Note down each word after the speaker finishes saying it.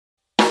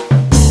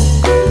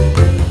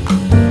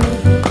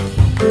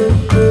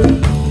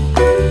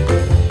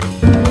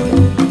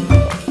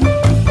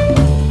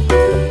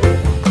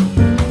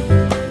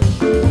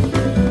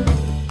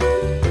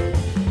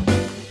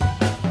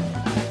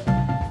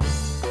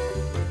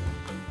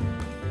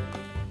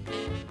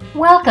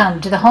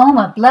Welcome to the home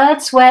of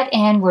Blood, Sweat,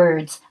 and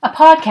Words, a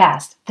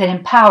podcast that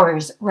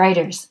empowers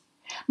writers.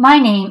 My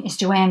name is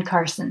Joanne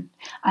Carson.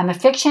 I'm a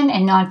fiction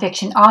and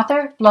nonfiction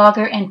author,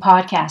 blogger, and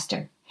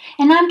podcaster,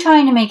 and I'm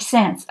trying to make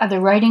sense of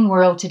the writing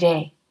world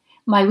today.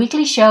 My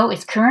weekly show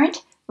is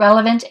current,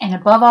 relevant, and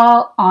above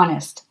all,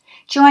 honest.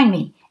 Join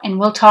me, and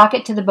we'll talk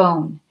it to the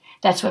bone.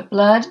 That's what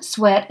Blood,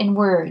 Sweat, and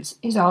Words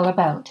is all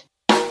about.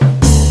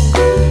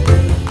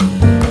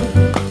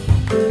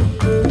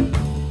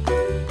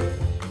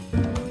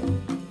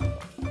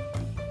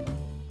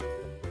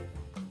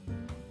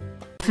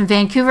 From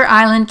Vancouver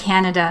Island,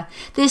 Canada.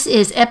 This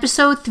is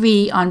episode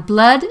 3 on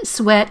Blood,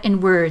 Sweat,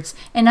 and Words,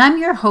 and I'm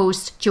your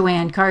host,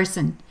 Joanne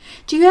Carson.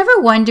 Do you ever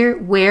wonder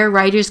where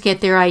writers get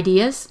their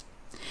ideas?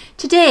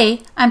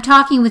 Today, I'm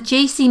talking with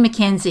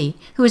McKenzie,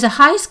 who is a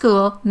high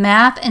school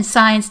math and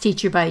science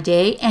teacher by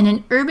day and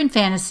an urban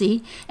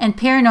fantasy and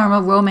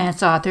paranormal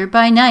romance author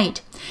by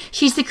night.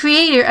 She's the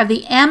creator of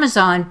the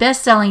Amazon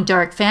best-selling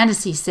dark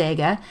fantasy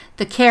saga,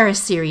 the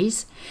Carus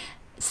Series,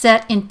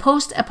 set in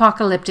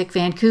post-apocalyptic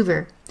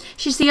Vancouver.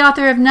 She's the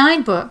author of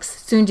 9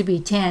 books, soon to be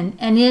 10,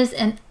 and is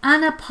an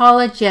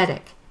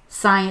unapologetic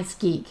science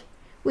geek.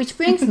 Which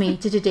brings me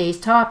to today's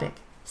topic,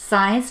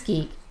 science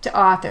geek to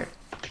author.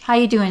 How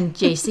you doing,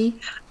 JC?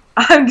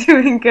 I'm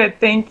doing good.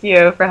 Thank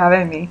you for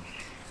having me.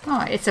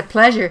 Oh, it's a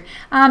pleasure.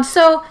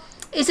 So,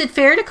 is it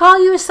fair to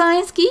call you a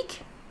science geek?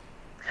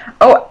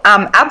 Oh,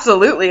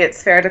 absolutely.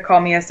 It's fair to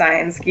call me a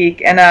science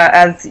geek. And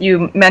as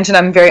you mentioned,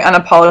 I'm very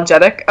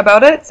unapologetic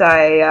about it.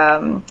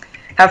 I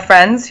have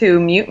friends who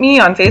mute me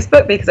on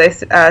Facebook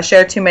because I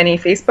share too many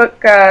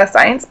Facebook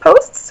science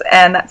posts,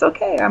 and that's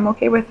okay. I'm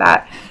okay with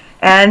that.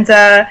 And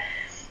I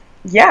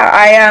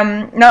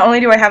not only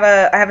do I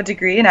have a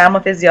degree in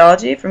animal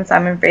physiology from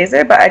Simon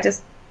Fraser, but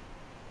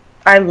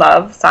I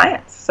love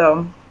science.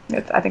 So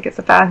I think it's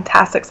a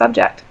fantastic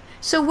subject.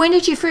 So when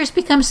did you first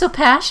become so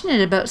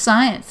passionate about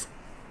science?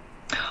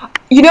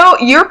 You know,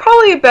 you're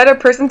probably a better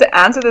person to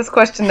answer this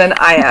question than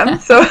I am.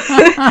 So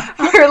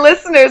for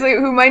listeners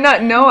who might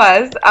not know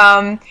us,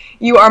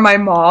 you are my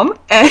mom.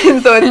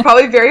 And so it's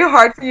probably very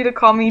hard for you to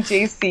call me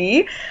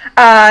JC.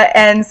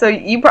 And so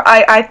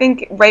I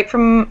think right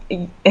from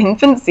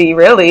infancy,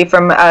 really,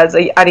 at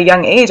a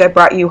young age, I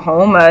brought you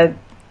home a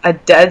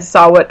dead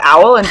sawwood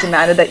owl and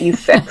demanded that you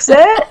fix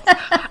it.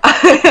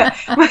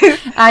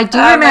 I do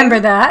remember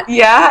that.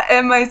 Yeah,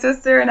 and my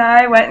sister and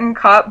I went and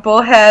caught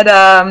bullhead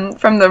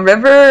from the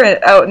river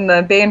out in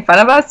the bay in front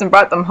of us and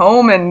brought them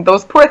home, and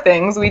those poor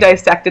things, we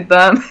dissected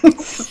them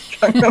and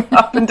strung them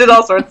up and did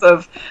all sorts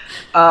of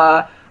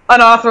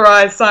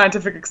unauthorized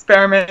scientific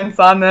experiments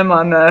on them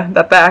on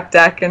the back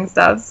deck and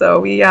stuff.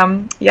 So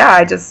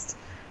I just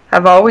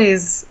have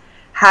always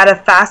had a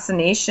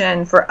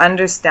fascination for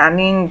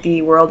understanding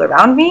the world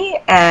around me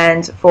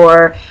and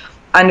for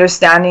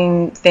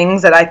understanding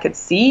things that I could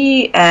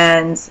see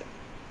and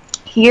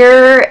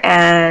hear,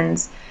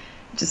 and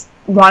just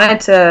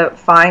wanted to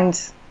find,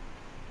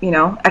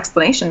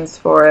 explanations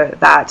for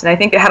that. And I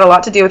think it had a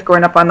lot to do with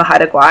growing up on the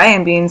Haida Gwaii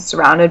and being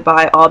surrounded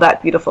by all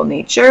that beautiful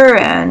nature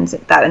and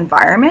that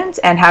environment,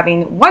 and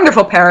having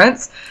wonderful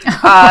parents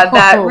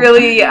that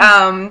really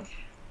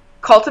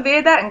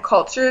cultivated that and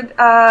cultured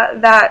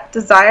that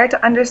desire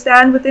to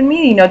understand within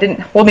me.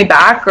 Didn't hold me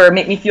back or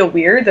make me feel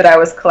weird that I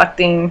was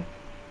collecting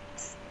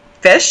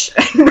fish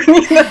and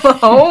bringing them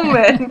home.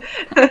 And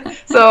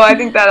so I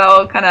think that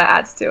all kind of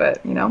adds to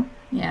it,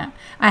 Yeah.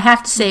 I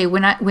have to say,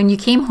 when you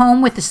came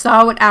home with the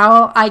sawwood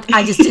owl,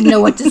 I just didn't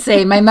know what to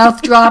say. My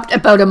mouth dropped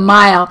about a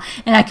mile,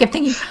 and I kept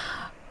thinking,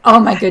 oh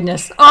my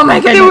goodness, what do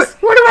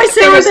I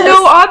say There to was this?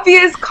 no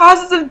obvious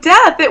causes of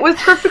death. It was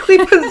perfectly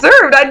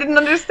preserved. I didn't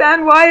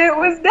understand why it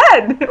was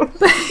dead. It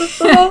was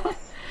so,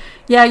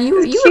 yeah, you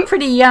were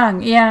pretty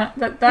young. Yeah,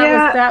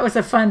 that was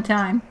a fun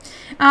time.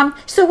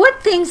 So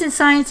what things in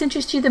science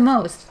interest you the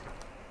most?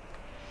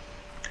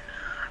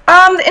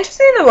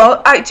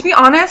 To be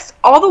honest,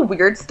 all the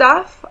weird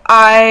stuff.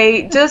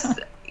 I just,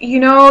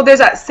 there's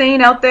that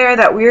saying out there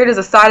that weird is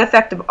a side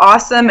effect of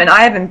awesome, and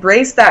I have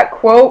embraced that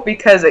quote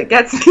because it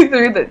gets me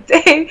through the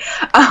day.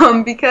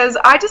 Because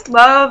I just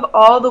love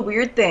all the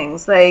weird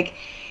things, like,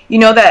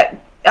 that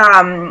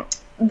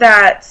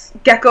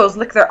geckos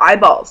lick their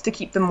eyeballs to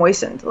keep them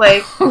moistened.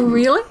 Like, oh,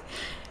 really?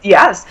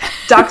 Yes.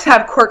 Ducks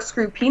have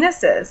corkscrew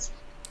penises.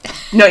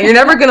 No, you're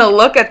never going to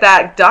look at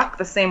that duck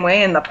the same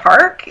way in the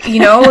park.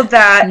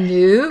 That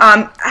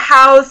no.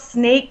 How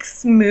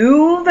snakes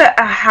move,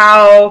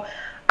 how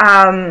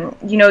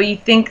you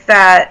think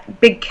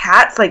that big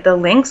cats like the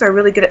lynx are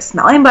really good at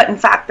smelling, but in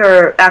fact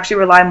they actually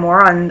rely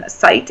more on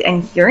sight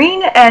and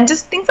hearing, and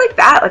just things like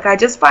that. Like, I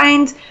just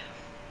find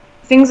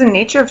things in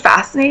nature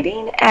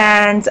fascinating,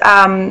 and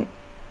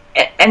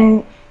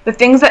the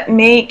things that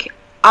make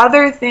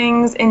other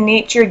things in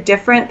nature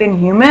different than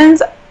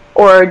humans,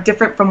 or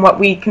different from what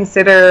we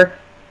consider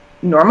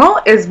normal,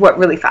 is what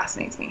really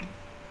fascinates me.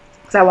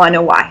 Because I want to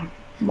know why.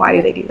 Why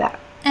do they do that?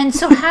 And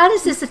so how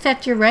does this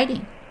affect your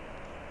writing?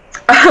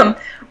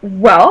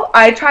 Well,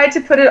 I tried to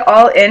put it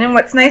all in, and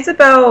what's nice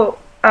about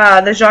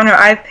the genre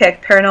I've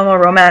picked,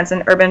 paranormal romance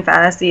and urban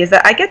fantasy, is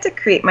that I get to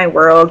create my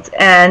world,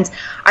 and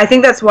I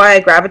think that's why I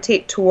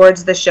gravitate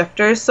towards the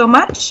shifters so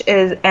much,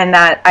 and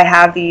that I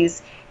have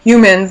these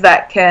humans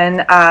that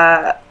can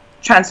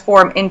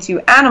transform into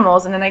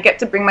animals, and then I get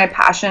to bring my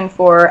passion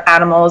for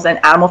animals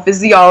and animal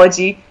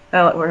physiology,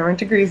 we're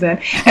into degrees in,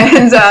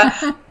 and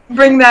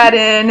bring that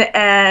in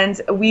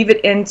and weave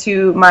it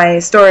into my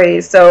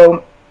stories.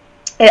 So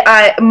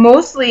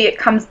mostly it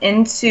comes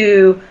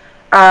into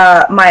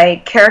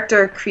my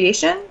character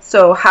creation,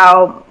 so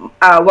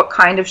what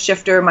kind of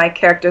shifter my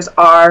characters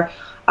are.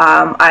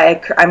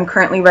 I'm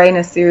currently writing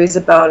a series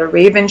about a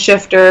raven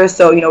shifter,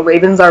 so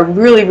ravens are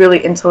really,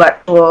 really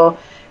intellectual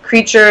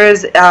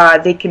creatures.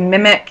 They can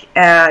mimic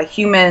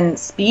human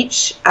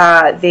speech.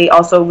 They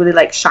also really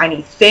like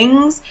shiny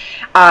things.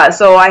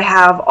 So I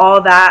have all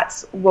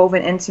that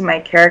woven into my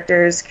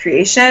character's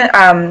creation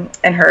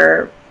and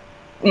her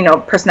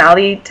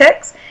personality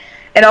tics.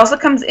 It also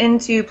comes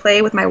into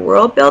play with my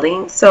world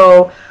building.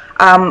 So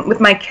with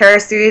my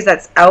Carus series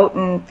that's out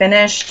and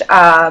finished,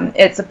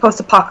 it's a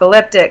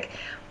post-apocalyptic,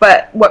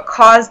 but what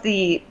caused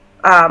the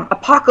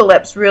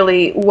apocalypse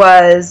really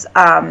was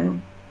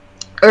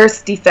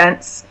Earth's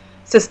defense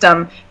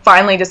system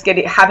finally just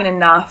having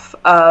enough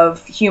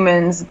of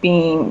humans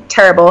being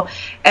terrible.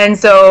 And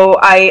so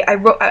I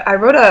wrote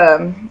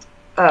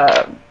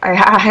I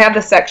have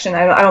the section.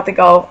 I don't think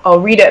I'll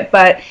read it,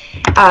 but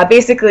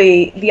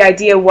basically the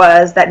idea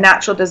was that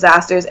natural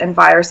disasters and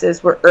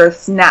viruses were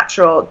Earth's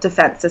natural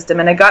defense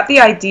system. And I got the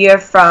idea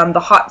from The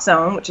Hot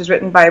Zone, which is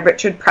written by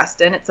Richard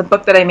Preston. It's a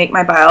book that I make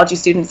my biology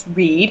students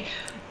read.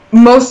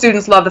 Most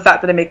students love the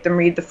fact that I make them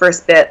read the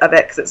first bit of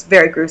it because it's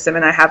very gruesome,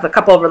 and I have a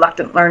couple of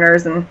reluctant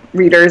learners and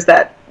readers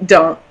that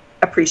don't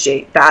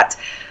appreciate that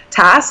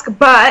task.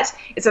 But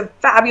it's a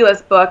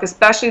fabulous book,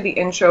 especially the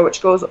intro, which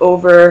goes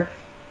over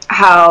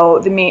how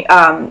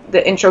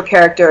the intro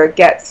character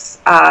gets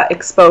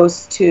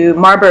exposed to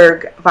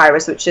Marburg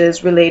virus, which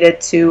is related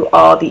to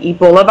all the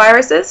Ebola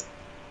viruses.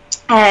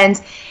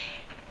 And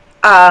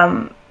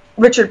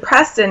Richard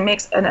Preston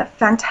makes a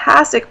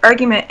fantastic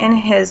argument in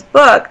his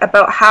book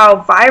about how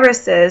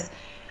viruses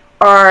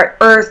are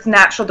Earth's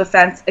natural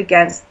defense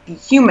against the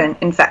human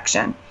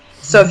infection.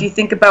 So if you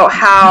think about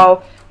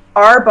how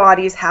our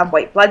bodies have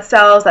white blood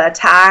cells that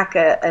attack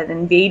an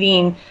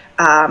invading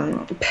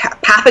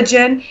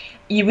pathogen,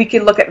 we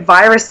could look at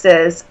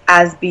viruses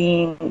as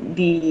being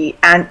the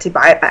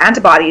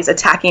antibodies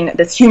attacking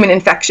this human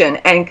infection.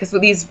 And because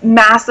with these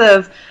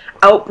massive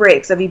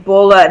outbreaks of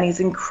Ebola and these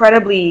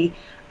incredibly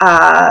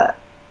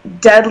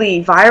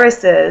deadly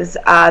viruses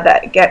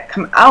that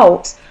come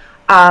out,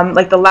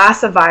 like the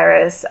Lassa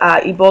virus,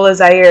 Ebola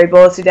Zaire,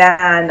 Ebola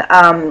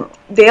Sudan,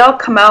 they all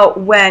come out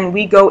when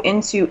we go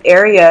into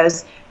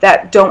areas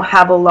that don't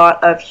have a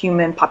lot of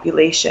human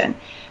population.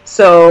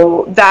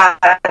 So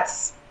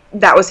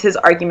that was his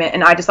argument,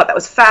 and I just thought that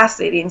was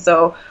fascinating.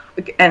 So,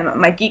 and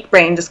my geek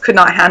brain just could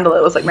not handle it.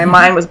 It was like my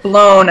mind was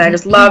blown, and I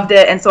just loved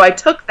it. And so I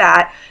took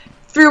that,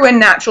 threw in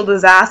natural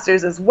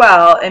disasters as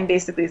well, and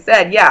basically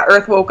said, yeah,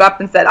 Earth woke up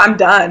and said, I'm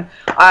done.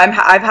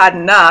 I've had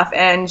enough.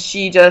 And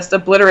she just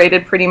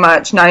obliterated pretty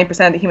much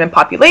 90% of the human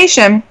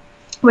population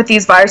with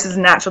these viruses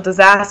and natural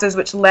disasters,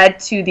 which led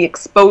to the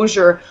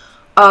exposure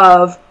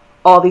of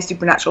all these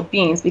supernatural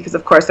beings, because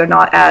of course they're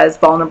not as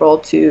vulnerable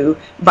to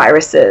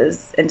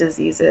viruses and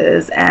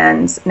diseases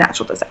and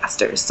natural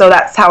disasters. So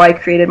that's how I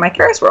created my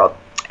Carus world,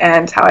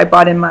 and how I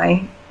brought in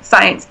my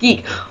science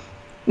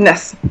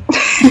geek-ness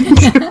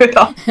to it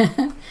all.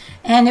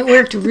 And it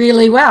worked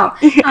really well.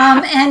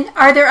 And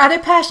are there other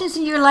passions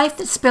in your life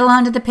that spill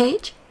onto the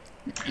page?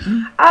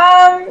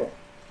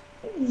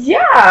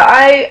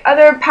 Yeah,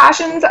 other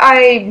passions,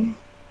 I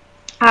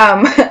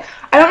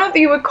don't know if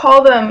you would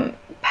call them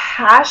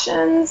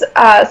passions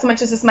so much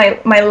as just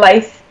my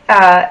life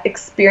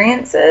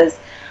experiences.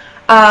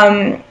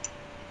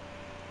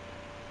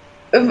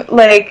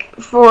 Like,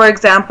 for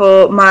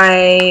example,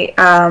 my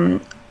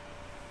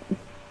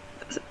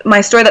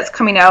story that's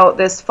coming out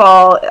this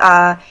fall,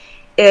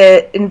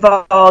 it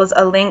involves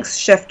a Lynx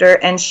shifter,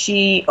 and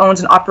she owns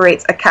and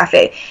operates a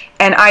cafe.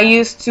 And I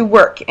used to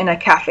work in a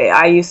cafe.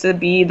 I used to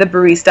be the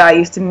barista. I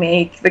used to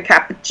make the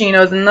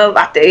cappuccinos and the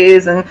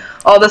lattes and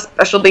all the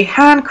specialty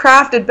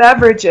handcrafted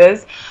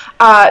beverages.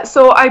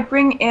 So I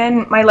bring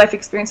in my life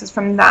experiences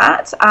from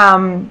that,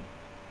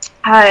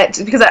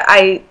 because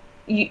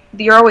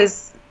you're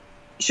always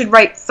should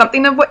write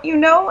something of what you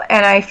know,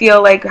 and I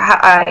feel like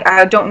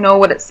I don't know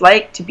what it's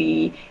like to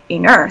be a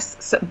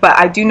nurse, but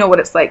I do know what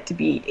it's like to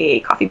be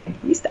a coffee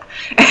barista.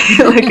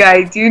 Like,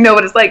 I do know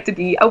what it's like to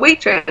be a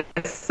waitress.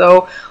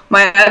 So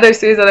my other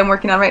series that I'm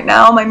working on right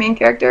now, my main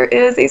character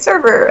is a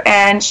server,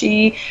 and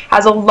she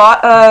has a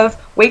lot of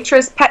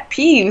waitress pet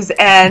peeves,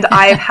 and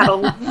I've had a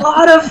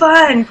lot of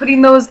fun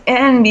putting those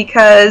in,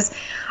 because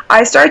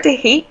I started to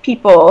hate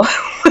people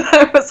when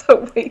I was a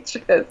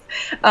waitress,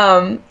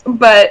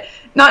 but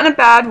not in a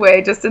bad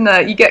way, just in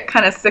you get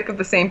kind of sick of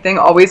the same thing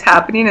always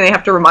happening, and you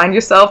have to remind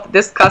yourself that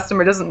this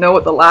customer doesn't know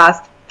what the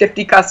last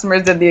 50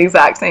 customers did the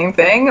exact same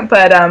thing.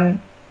 But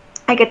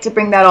I get to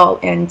bring that all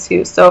in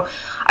too. So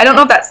I don't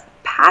know if that's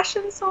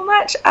passion so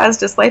much as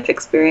just life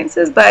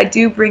experiences, but I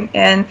do bring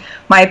in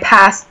my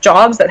past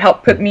jobs that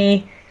helped put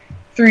me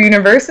through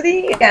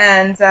university,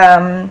 and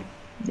I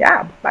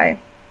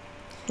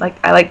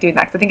like doing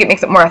that because I think it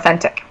makes it more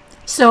authentic.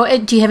 So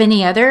do you have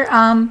any other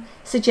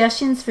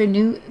suggestions for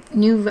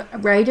new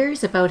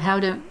writers about how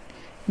to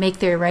make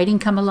their writing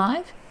come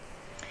alive?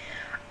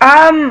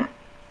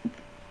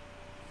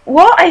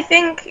 Well, I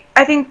think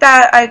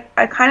that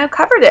I kind of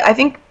covered it. I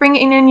think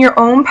bringing in your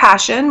own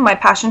passion, my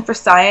passion for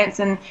science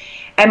and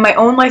my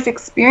own life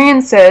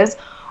experiences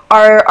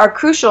are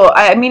crucial.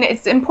 I mean,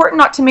 it's important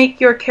not to make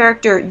your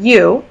character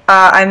you.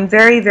 I'm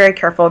very, very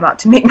careful not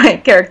to make my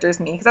characters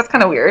me, because that's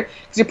kind of weird,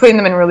 because you're putting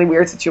them in really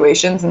weird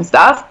situations and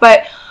stuff.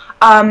 But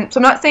so I'm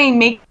not saying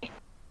make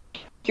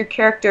your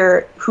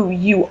character who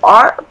you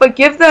are, but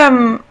give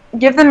them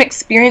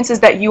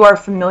experiences that you are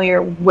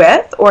familiar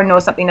with or know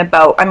something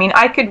about. I mean,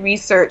 I could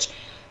research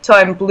till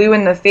I'm blue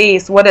in the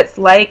face what it's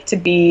like to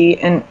be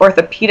an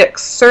orthopedic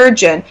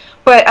surgeon,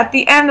 but at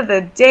the end of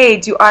the day,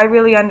 do I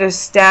really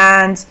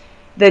understand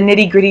the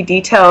nitty-gritty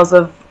details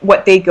of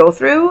what they go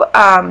through?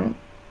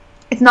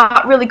 It's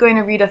not really going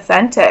to read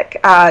authentic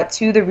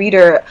to the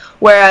reader,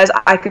 whereas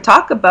I could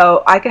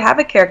have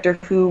a character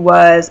who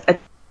was a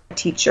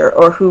teacher,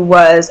 or who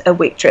was a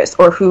waitress,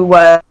 or who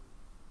was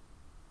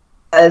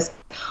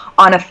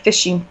on a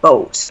fishing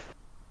boat.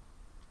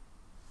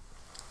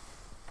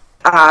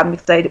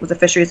 Because I was a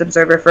fisheries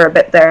observer for a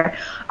bit there.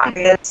 I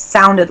know what it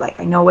sounded like.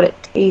 I know what it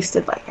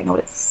tasted like. I know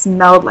what it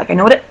smelled like. I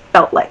know what it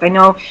felt like. I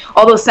know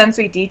all those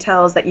sensory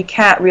details that you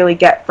can't really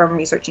get from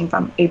researching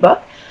from a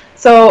book.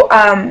 So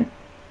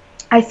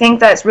I think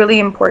that it's really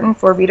important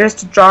for readers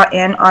to draw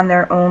in on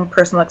their own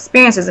personal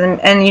experiences.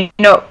 And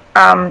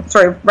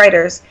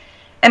writers.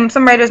 And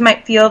some writers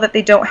might feel that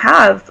they don't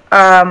have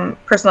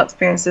personal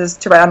experiences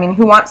to write. I mean,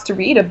 who wants to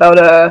read about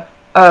a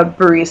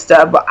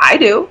barista? But I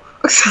do.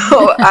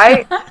 So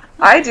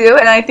I do,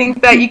 and I think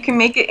that you can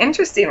make it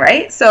interesting,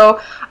 right? So,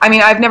 I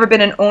mean, I've never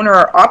been an owner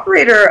or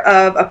operator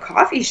of a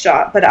coffee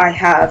shop, but I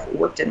have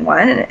worked in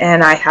one,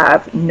 and I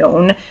have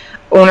known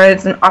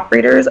owners and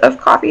operators of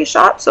coffee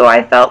shops, so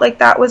I felt like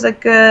that was a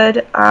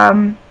good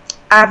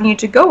avenue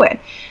to go in.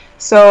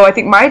 So I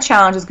think my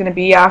challenge is going to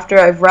be, after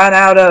I've run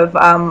out of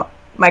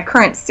my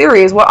current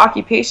series, what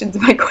occupations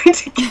am I going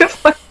to give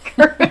my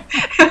current?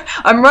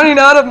 I'm running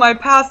out of my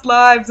past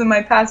lives and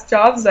my past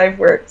jobs I've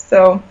worked,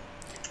 so...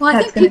 Well,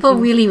 I think people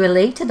really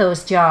relate to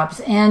those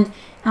jobs, and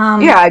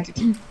I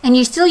do. And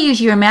you still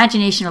use your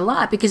imagination a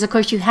lot, because, of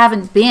course, you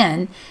haven't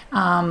been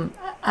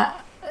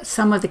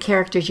some of the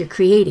characters you're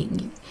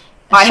creating.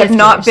 I have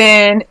not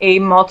been a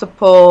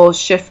multiple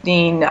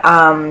shifting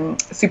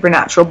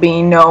supernatural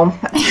being. No,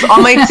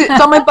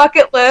 it's on my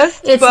bucket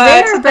list. It's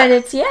there, but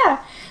it's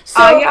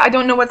So I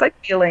don't know what's like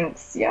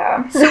feelings.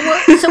 Yeah.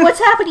 So what's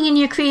happening in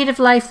your creative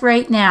life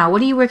right now?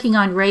 What are you working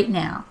on right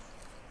now?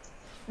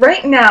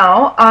 Right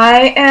now,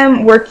 I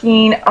am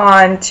working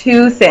on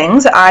two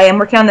things. I am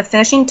working on the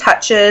finishing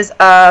touches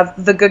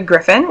of The Good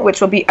Griffin,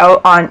 which will be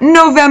out on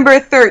November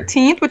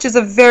 13th, which is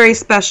a very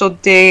special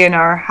day in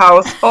our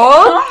household.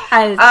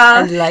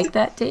 I like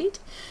that date.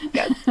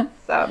 Yes,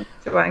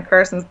 Joanne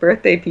Carson's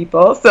birthday,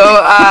 people. So,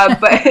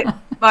 but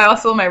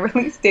my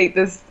release date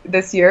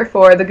this year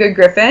for The Good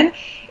Griffin.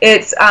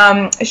 It's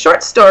a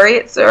short story.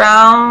 It's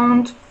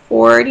around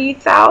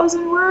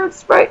 40,000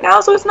 words right now,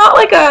 so it's not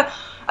like a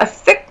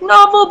thick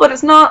novel, but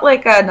it's not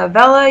like a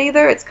novella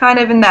either. It's kind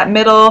of in that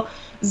middle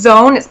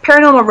zone. It's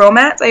paranormal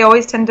romance. I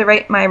always tend to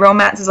write my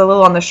romances a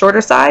little on the shorter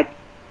side. A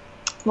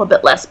little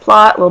bit less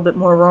plot, a little bit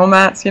more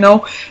romance,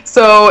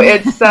 So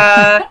it's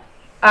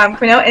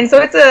coming out. And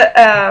so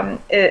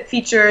it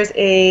features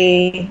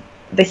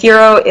the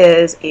hero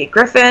is a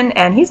griffin,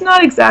 and he's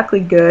not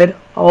exactly good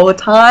all the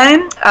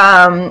time.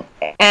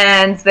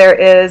 And there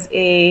is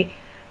a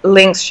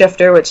lynx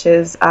shifter, which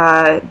is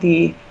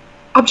the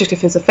object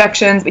of his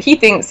affections, but he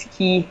thinks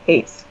he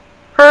hates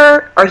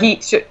her, or he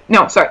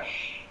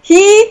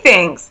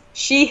thinks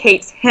she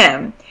hates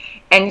him,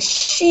 and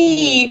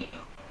she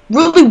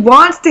really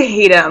wants to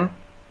hate him,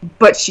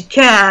 but she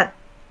can't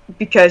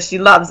because she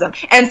loves him.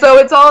 And so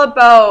it's all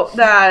about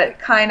that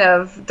kind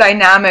of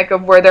dynamic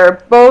of where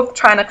they're both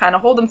trying to kind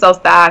of hold themselves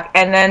back,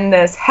 and then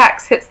this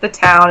hex hits the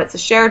town. It's a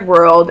shared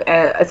world,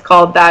 and it's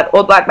called that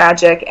Old Black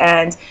Magic,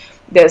 and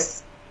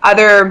this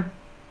other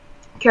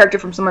character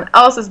from someone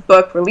else's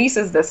book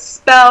releases this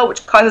spell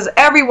which causes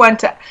everyone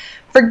to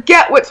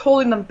forget what's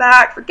holding them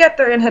back, forget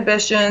their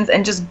inhibitions,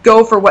 and just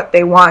go for what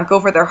they want, go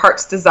for their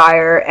heart's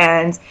desire.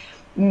 And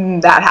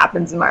that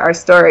happens in our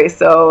story.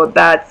 So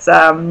that's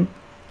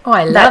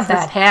I love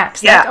that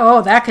hex.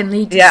 Yeah. That can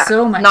lead to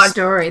so much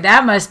story.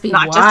 That must be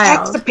not wild.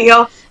 Just hex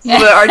appeal.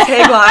 Yeah. Our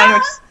tagline,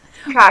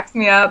 which cracks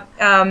me up.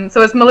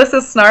 So it's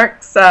Melissa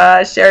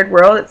Snark's shared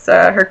world. It's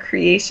her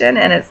creation,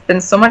 and it's been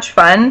so much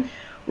fun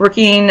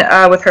working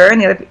with her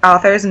and the other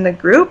authors in the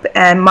group.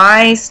 And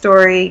my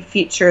story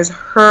features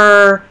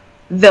her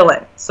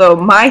villain. So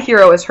my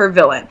hero is her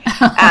villain.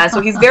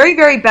 So he's very,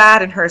 very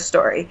bad in her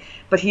story,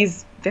 but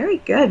he's very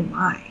good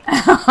mind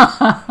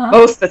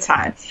most of the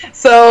time.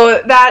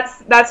 So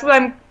that's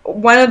what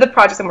one of the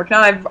projects I'm working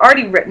on. I've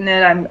already written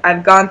it.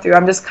 I've gone through.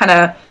 I'm just kind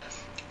of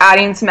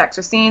adding some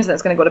extra scenes, and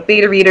it's going to go to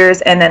beta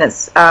readers, and then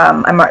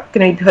I'm going to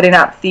be putting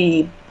up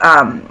the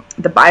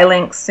buy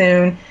link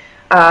soon,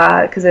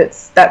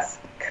 because that's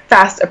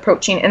fast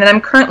approaching. And then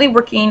I'm currently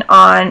working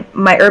on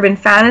my urban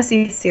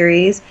fantasy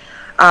series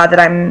that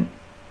I'm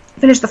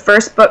finished the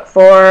first book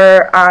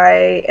for.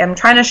 I am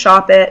trying to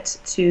shop it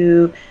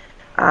to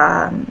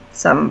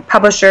some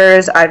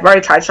publishers. I've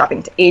already tried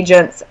shopping to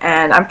agents,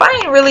 and I'm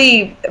finding it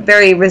really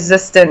very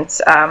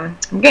resistant. I'm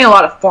getting a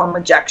lot of form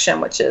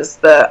rejection, which is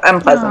the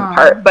unpleasant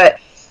part, but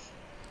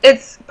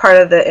it's part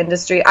of the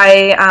industry.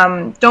 I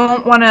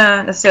don't want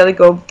to necessarily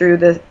go through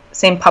the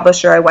same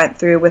publisher I went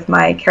through with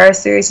my Carus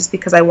series, just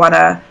because I want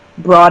to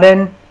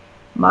broaden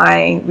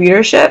my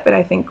readership, and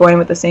I think going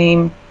with the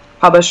same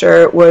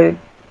publisher would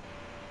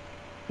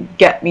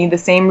get me the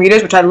same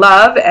readers, which I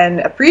love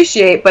and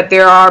appreciate, but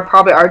there are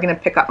probably going to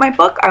pick up my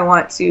book. I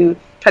want to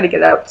try to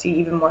get it out to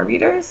even more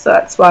readers, so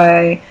that's why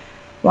I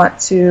want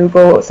to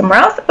go somewhere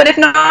else. But if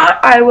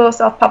not, I will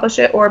self-publish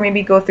it, or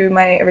maybe go through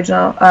my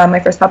original, my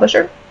first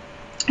publisher.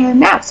 And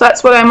yeah, so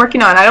that's what I'm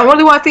working on. I don't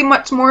really want to say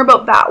much more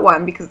about that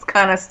one, because it's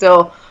kind of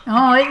still...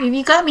 Oh,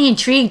 you got me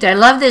intrigued. I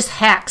love this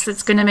hex.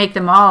 It's going to make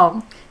them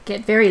all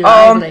get very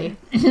lively.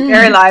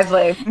 Very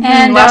lively.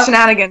 And lots of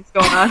shenanigans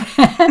going on.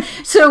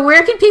 So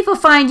where can people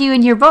find you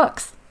and your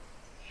books?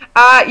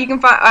 You can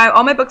find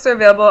all my books are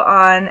available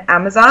on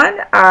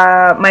Amazon.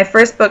 My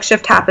first book,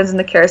 Shift Happens in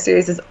the Carus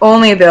series, is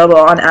only available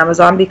on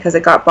Amazon because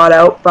it got bought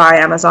out by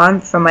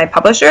Amazon from my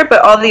publisher.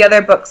 But all the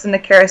other books in the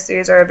Carus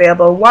series are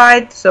available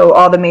wide, so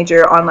all the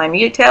major online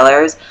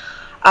retailers.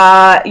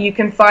 You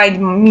can find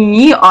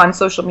me on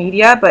social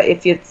media, but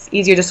if it's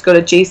easier, just go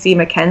to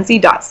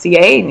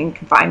jcmckenzie.ca and you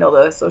can find all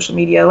the social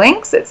media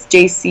links. It's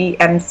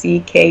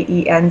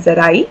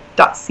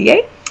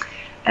jcmckenzie.ca,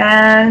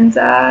 and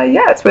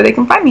yeah, that's where they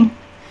can find me.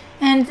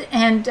 And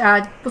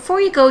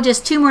before you go,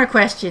 just two more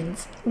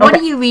questions. What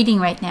are you reading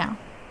right now?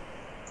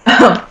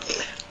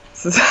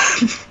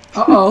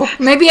 Uh-oh.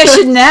 Maybe I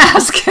shouldn't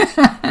ask.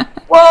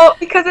 Well,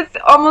 because it's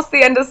almost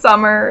the end of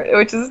summer,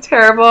 which is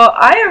terrible,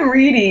 I am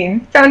reading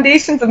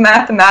Foundations of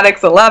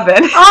Mathematics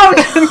 11. Oh,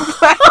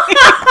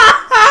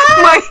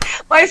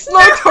 my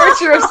slow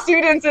torture of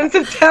students in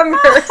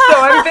September, so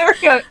I'm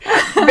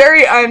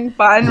very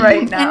unfun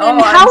right now. And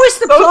how is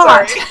the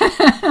plot?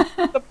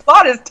 The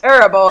plot is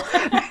terrible.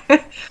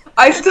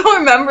 I still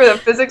remember the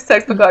physics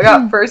textbook I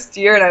got first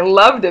year, and I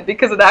loved it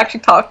because it actually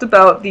talked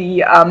about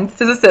the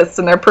physicists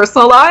and their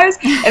personal lives,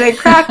 and it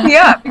cracked me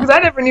up because I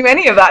never knew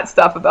any of that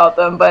stuff about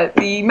them. But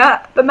the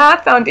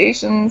math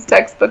foundations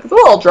textbook is a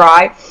little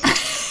dry.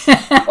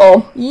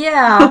 Oh,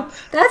 yeah,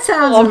 that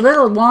sounds a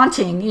little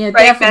wanting. Yeah,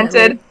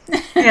 fragmented.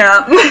 Definitely.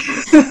 Yeah.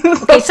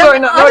 Okay, so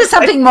on to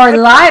something more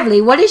lively.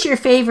 What is your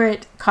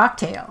favorite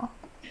cocktail?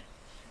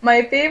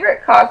 My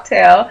favorite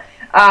cocktail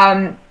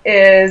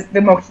is the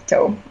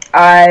mojito.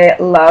 I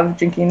love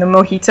drinking the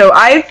mojito.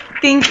 I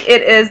think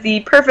it is the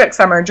perfect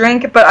summer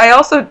drink, but I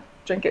also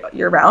drink it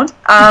year round.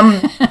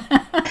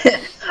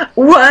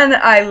 One,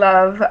 I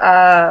love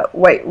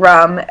white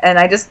rum, and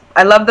I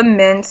love the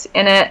mint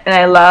in it, and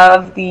I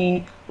love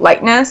the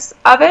lightness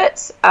of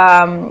it.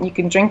 You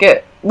can drink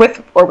it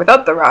with or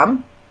without the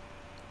rum.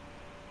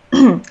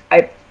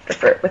 I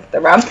prefer it with the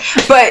rum,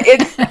 but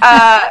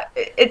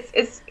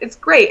it's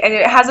great, and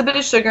it has a bit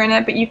of sugar in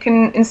it. But you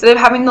can, instead of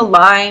having the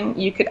lime,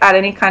 you could add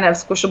any kind of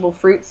squishable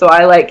fruit. So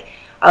I like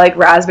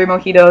raspberry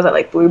mojitos. I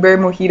like blueberry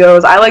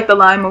mojitos. I like the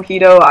lime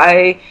mojito.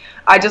 I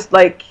just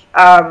like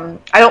I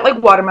don't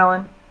like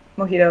watermelon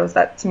mojitos.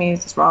 That to me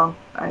is just wrong.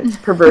 It's a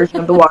perversion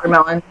of the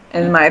watermelon,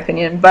 in my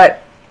opinion.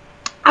 But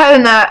other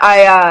than that,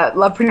 I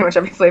love pretty much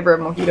every flavor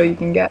of mojito you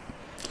can get.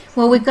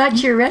 Well, we've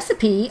got your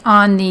recipe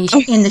in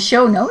the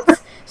show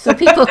notes, so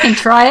people can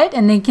try it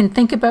and they can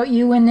think about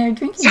you when they're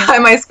drinking it. Try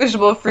my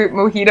squishable fruit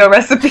mojito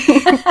recipe.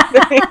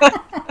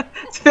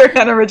 It's very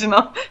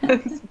unoriginal.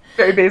 It's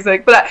very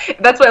basic, but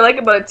that's what I like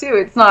about it too.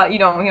 It's not, you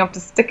don't have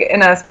to stick it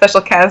in a special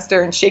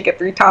canister and shake it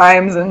 3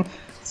 times and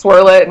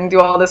swirl it and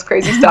do all this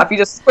crazy stuff. You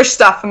just squish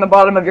stuff in the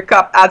bottom of your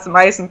cup, add some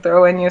ice, and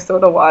throw in your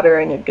soda water,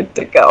 and you're good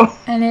to go.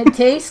 And it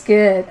tastes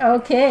good.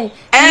 Okay.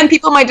 And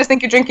people might just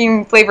think you're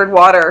drinking flavored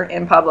water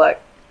in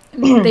public.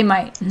 They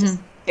might.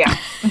 Mm-hmm. Yeah.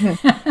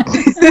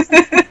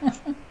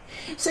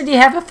 So do you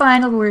have a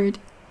final word?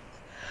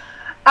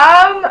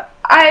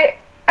 I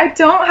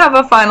don't have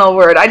a final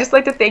word. I just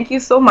like to thank you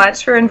so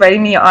much for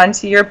inviting me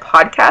onto your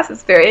podcast.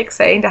 It's very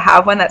exciting to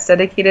have one that's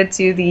dedicated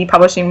to the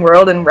publishing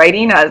world and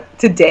writing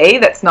today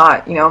that's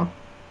not,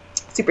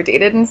 super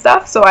dated and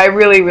stuff. So I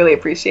really, really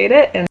appreciate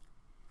it. And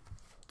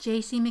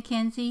J.C.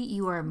 McKenzie,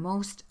 you are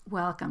most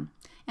welcome.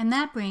 And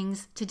that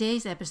brings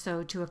today's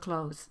episode to a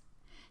close.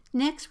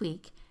 Next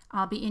week,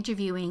 I'll be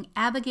interviewing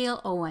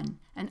Abigail Owen,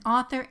 an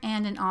author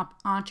and an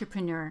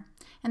entrepreneur.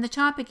 And the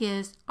topic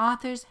is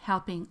Authors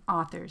Helping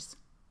Authors.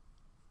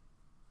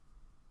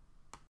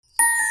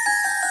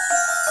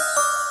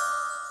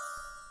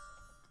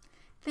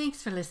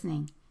 Thanks for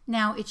listening.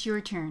 Now it's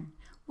your turn.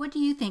 What do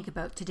you think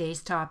about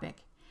today's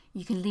topic?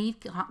 You can leave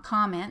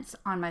comments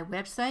on my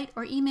website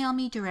or email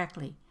me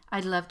directly.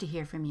 I'd love to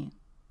hear from you.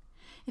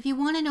 If you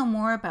want to know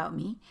more about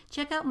me,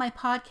 check out my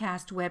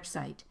podcast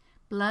website,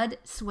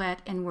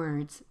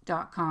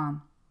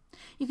 bloodsweatandwords.com.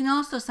 You can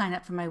also sign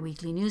up for my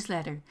weekly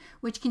newsletter,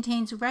 which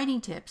contains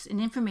writing tips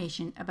and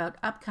information about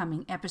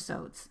upcoming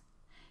episodes.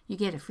 You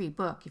get a free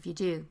book if you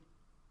do.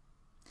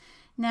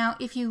 Now,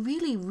 if you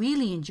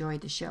really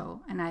enjoyed the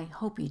show, and I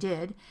hope you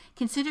did,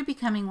 consider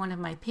becoming one of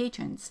my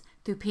patrons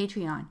through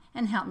Patreon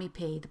and help me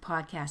pay the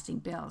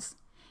podcasting bills.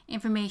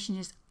 Information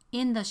is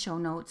in the show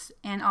notes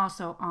and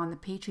also on the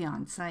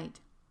Patreon site.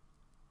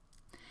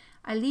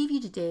 I leave you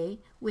today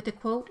with a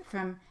quote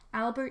from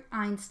Albert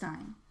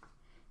Einstein.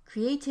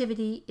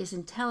 Creativity is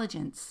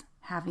intelligence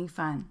having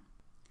fun.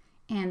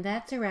 And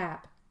that's a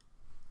wrap.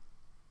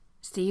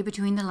 See you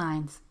between the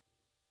lines.